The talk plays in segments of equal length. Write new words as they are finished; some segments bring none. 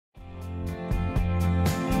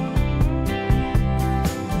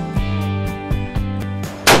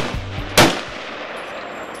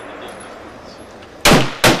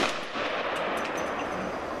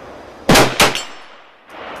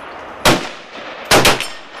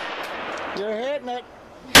You're hitting it.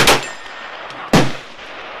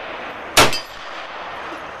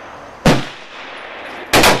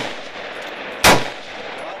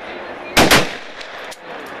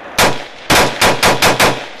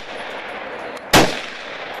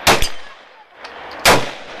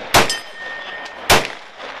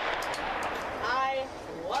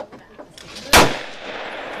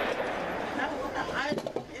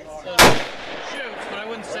 But I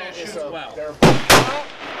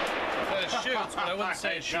wouldn't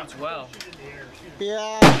say it shoots well.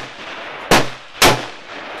 Yeah.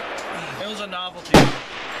 It was a novelty.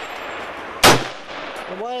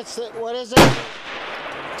 What is it? It's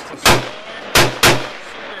a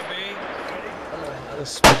Super B. The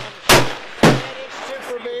Spanish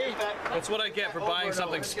Super B. That's what I get for buying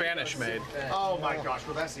something Spanish made. Oh my gosh,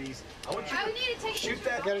 well that's easy. I want you I would need to take shoot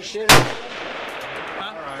that. Gotta shoot it.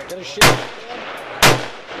 Huh? Alright. Gotta shoot it.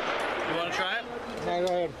 You want to try it? No,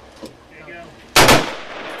 go ahead. There you go.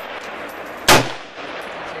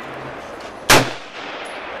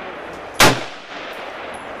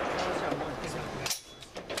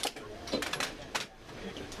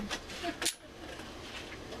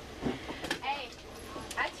 Hey,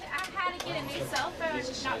 I had to get a new cell phone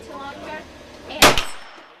not too long ago, and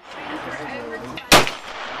transfer over to my city.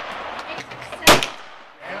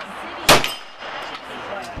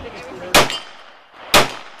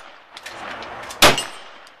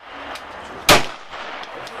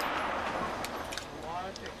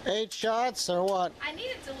 8 shots or what? I need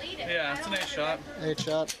to delete it. Yeah, I it's don't an 8 shot. 8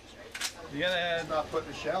 shot. You gotta Not putting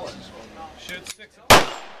the shell in. shoot 6 of them.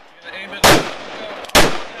 You gotta aim it.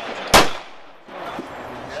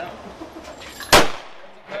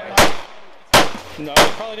 No,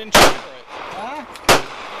 you probably didn't shoot for it. Huh?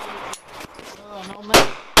 Oh, no, man.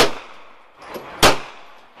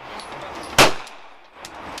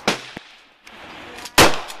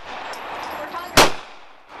 We're hungry.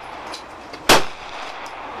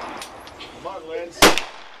 Come on, Linz.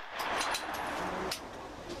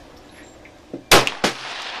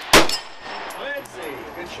 Lindsay,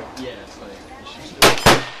 good shot. Yeah, it's like she's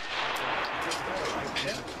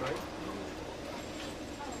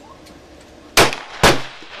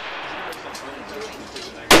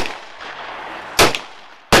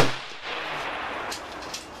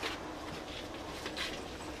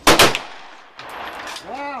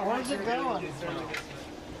Wow, where's it going?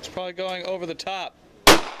 It's probably going over the top.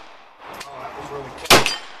 Oh, that was really cool.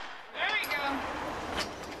 There we go.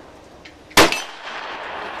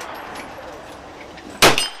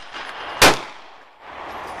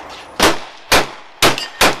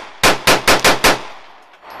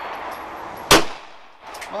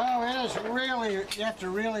 Wow, it is really, you have to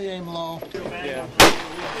really aim low. Yeah.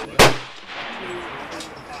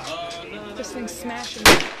 This thing's smashing.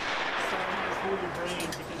 Hold your brain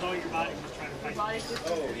because all your body was trying to fight.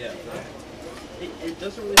 oh yeah. It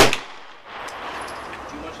doesn't really too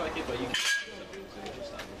much like it, but you can.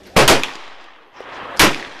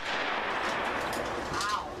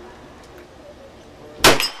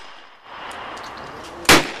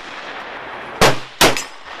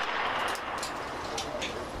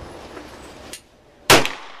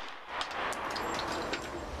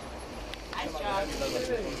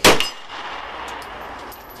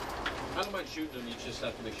 I don't mind shooting them, you just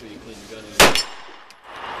have to make sure you clean your gun.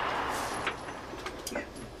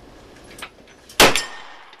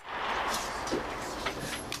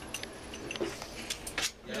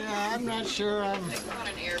 Yeah, I'm not sure.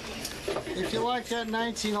 If you like that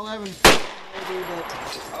 1911 maybe, but...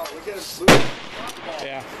 Oh, we get a blue.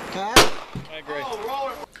 Yeah, Huh? I agree. Oh,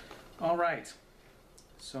 roller. All right.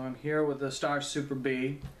 So I'm here with the Star Super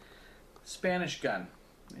B Spanish gun.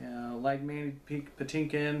 Like Manny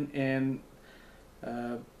Patinkin in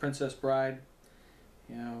Princess Bride.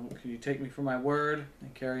 You know, can you take me for my word?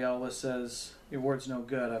 And Cary Elwes says, your word's no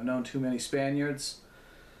good. I've known too many Spaniards.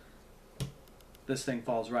 This thing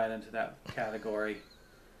falls right into that category.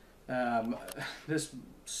 This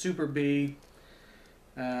Super B,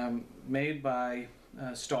 made by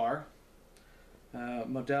Star,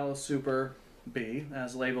 Modelo Super B,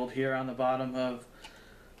 as labeled here on the bottom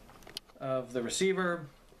of the receiver.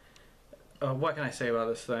 What can I say about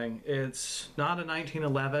this thing? It's not a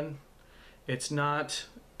 1911. It's not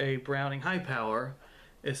a Browning high power.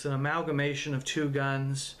 It's an amalgamation of two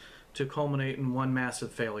guns to culminate in one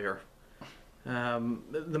massive failure.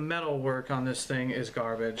 The metal work on this thing is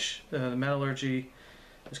garbage. The metallurgy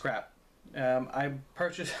is crap. I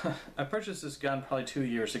purchased this gun probably 2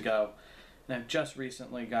 years ago, and I've just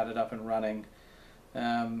recently got it up and running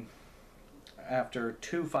after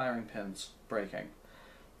 2 firing pins breaking.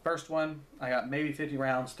 First one, I got maybe 50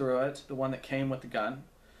 rounds through it, the one that came with the gun.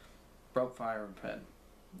 broke firing pin.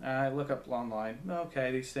 I look up online.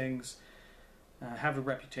 Okay, these things have a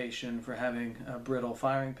reputation for having brittle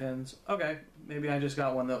firing pins. Okay, maybe I just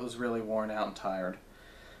got one that was really worn out and tired.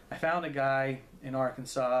 I found a guy in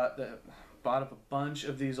Arkansas that bought up a bunch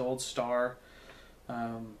of these old Star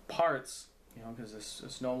parts, you know, because this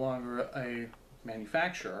is no longer a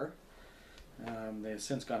manufacturer. They have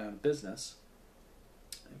since gone out of business,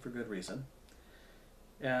 and for good reason.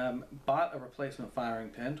 Bought a replacement firing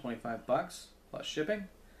pin, $25 plus shipping.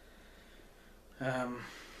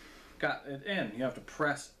 Got it in. You have to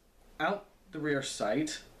press out the rear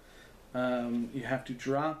sight. You have to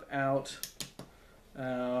drop out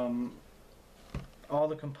all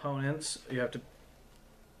the components. You have to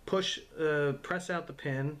press out the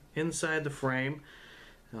pin inside the frame.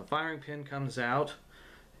 The firing pin comes out.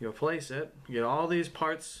 You replace it. You get all these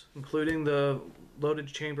parts, including the loaded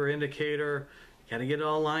chamber indicator. You gotta get it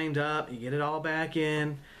all lined up. You get it all back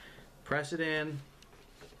in. Press it in.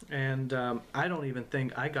 And I don't even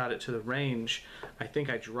think I got it to the range. I think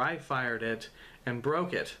I dry fired it and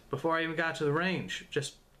broke it before I even got to the range.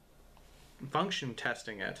 Just function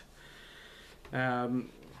testing it.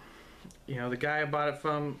 You know, the guy I bought it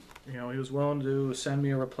from, you know, he was willing to send me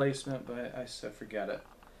a replacement, but I said forget it.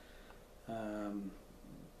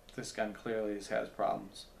 This gun clearly has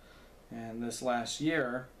problems. And this last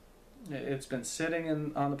year, it's been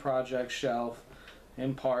sitting on the project shelf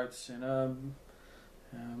in parts in a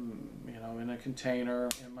you know, in a container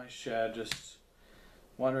in my shed, just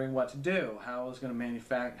wondering what to do. How I was going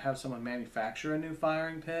to have someone manufacture a new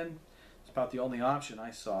firing pin. It's about the only option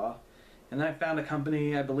I saw. And then I found a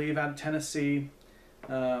company, I believe, out of Tennessee.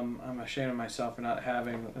 I'm ashamed of myself for not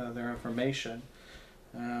having their information,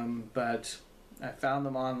 but I found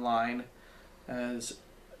them online as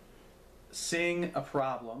seeing a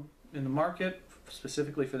problem in the market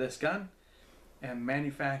specifically for this gun and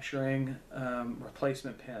manufacturing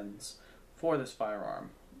replacement pins for this firearm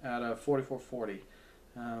at a 4440.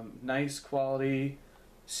 Nice quality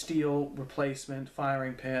steel replacement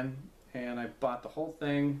firing pin, and I bought the whole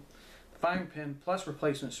thing, firing pin plus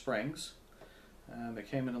replacement springs. That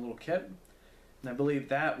came in a little kit, and I believe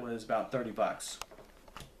that was about $30.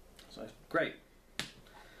 So great.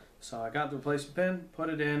 So I got the replacement pin, put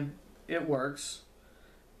it in, it works.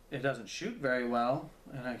 It doesn't shoot very well,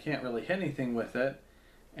 and I can't really hit anything with it.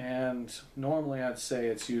 And normally I'd say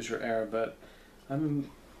it's user error, but you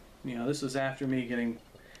know, this was after me getting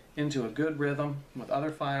into a good rhythm with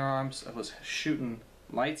other firearms. I was shooting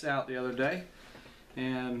lights out the other day,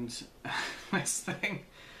 and this thing,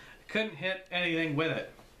 I couldn't hit anything with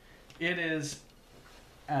it. It is,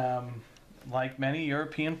 like many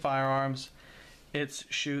European firearms, it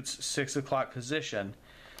shoots 6 o'clock position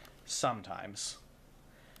sometimes.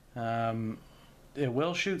 It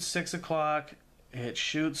will shoot 6 o'clock. It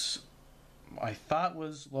shoots, I thought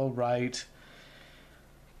was low right.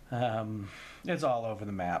 It's all over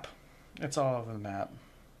the map. It's all over the map.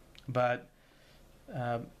 But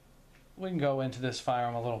we can go into this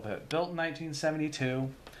firearm a little bit. Built in 1972.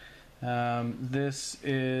 This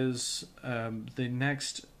is the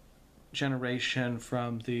next generation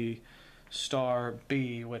from the Star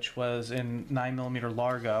B, which was in 9mm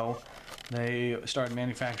Largo. They started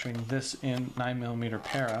manufacturing this in 9mm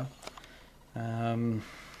Para.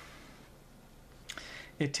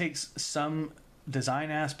 It takes some design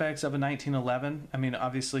aspects of a 1911. I mean,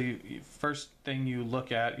 obviously, first thing you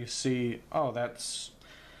look at, you see, oh, that's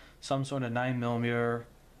some sort of 9mm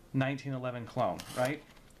 1911 clone, right?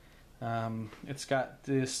 It's got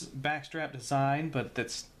this backstrap design, but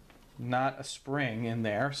that's not a spring in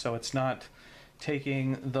there, so it's not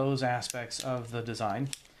taking those aspects of the design.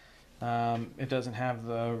 It doesn't have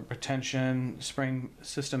the retention spring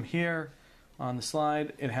system here on the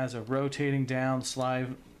slide. It has a rotating down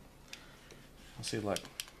slide. Let's see, look,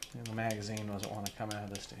 the magazine doesn't want to come out of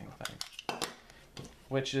this dang thing,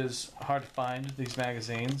 which is hard to find, these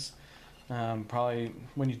magazines. Probably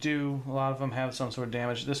when you do, a lot of them have some sort of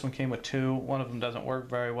damage. This one came with 2. One of them doesn't work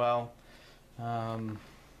very well.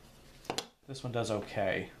 This one does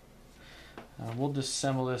okay. We'll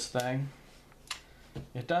disassemble this thing.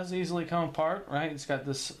 It does easily come apart, right? It's got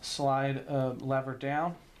this slide lever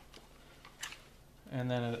down, and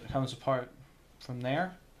then it comes apart from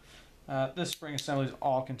there. This spring assembly is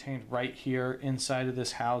all contained right here inside of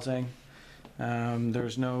this housing.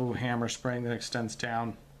 There's no hammer spring that extends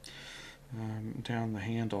down the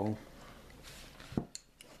handle.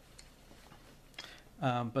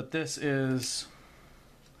 But this is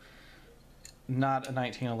not a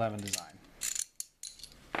 1911 design.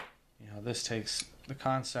 You know, this takes the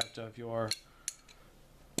concept of your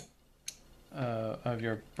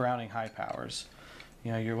Browning high powers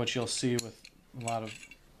you know, what you'll see with a lot of,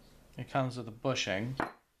 it comes with a bushing,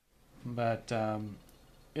 but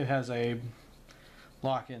it has a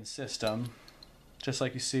lock-in system, just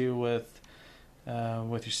like you see with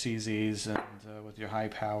your CZs and with your high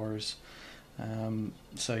powers.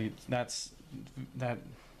 So that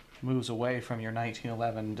moves away from your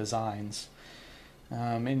 1911 designs.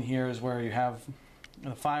 In here is where you have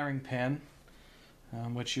the firing pin,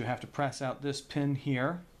 which you have to press out this pin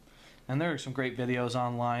here. And there are some great videos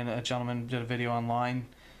online. A gentleman did a video online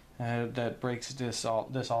that breaks this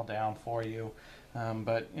all down for you.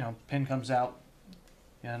 But you know, pin comes out.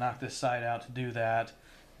 You know, knock this side out to do that,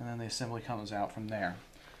 and then the assembly comes out from there.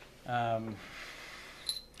 I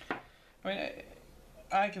mean,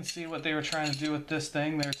 I can see what they were trying to do with this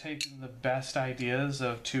thing. They're taking the best ideas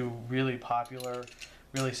of two really popular,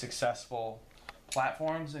 really successful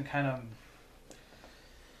platforms and kind of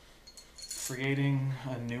creating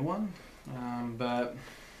a new one. But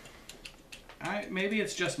maybe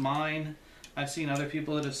it's just mine. I've seen other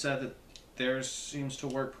people that have said that theirs seems to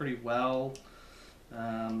work pretty well.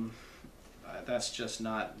 That's just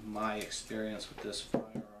not my experience with this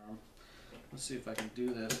firearm. Let's see if I can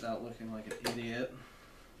do this without looking like an idiot.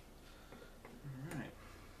 Alright.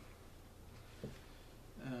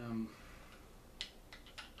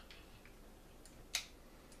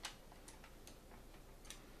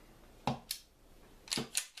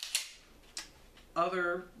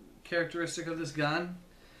 Other characteristic of this gun,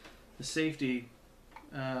 the safety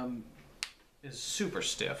is super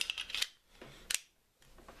stiff.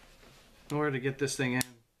 In order to get this thing in,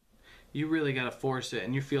 you really got to force it,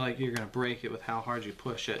 and you feel like you're going to break it with how hard you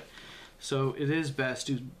push it. So it is best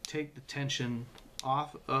to take the tension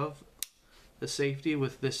off of the safety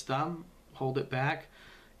with this thumb, hold it back,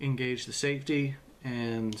 engage the safety,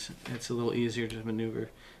 and it's a little easier to maneuver,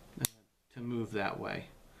 to move that way.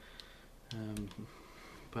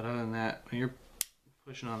 But other than that, when you're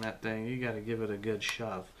pushing on that thing, you got to give it a good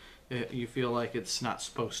shove. You feel like it's not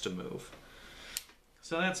supposed to move.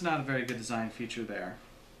 So that's not a very good design feature there.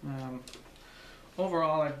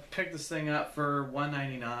 Overall, I picked this thing up for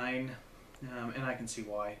 $199, and I can see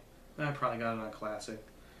why. I probably got it on Classic.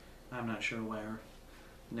 I'm not sure where.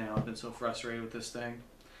 Now I've been so frustrated with this thing.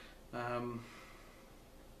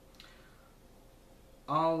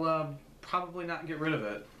 I'll probably not get rid of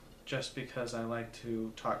it, just because I like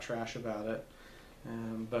to talk trash about it.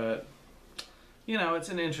 But you know, it's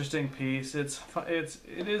an interesting piece. It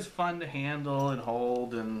is fun to handle and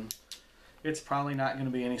hold, and it's probably not going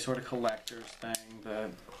to be any sort of collector's thing, but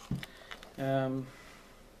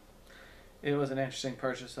it was an interesting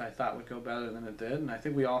purchase that I thought would go better than it did, and I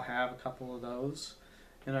think we all have a couple of those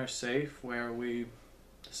in our safe where we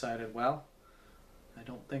decided, well, I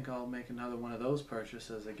don't think I'll make another one of those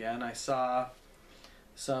purchases again. I saw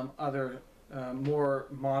some other more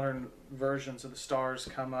modern versions of the Stars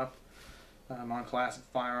come up on Classic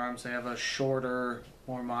Firearms. They have a shorter,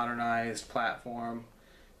 more modernized platform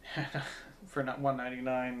for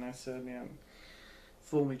 $199. I said, yeah,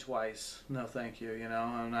 fool me twice. No, thank you. You know,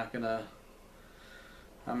 I'm not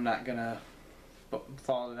gonna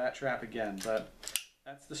fall into that trap again. But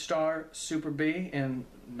that's the Star Super B in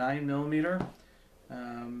 9mm.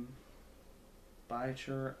 Buy at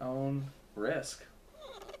your own risk.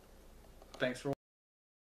 Thanks for watching.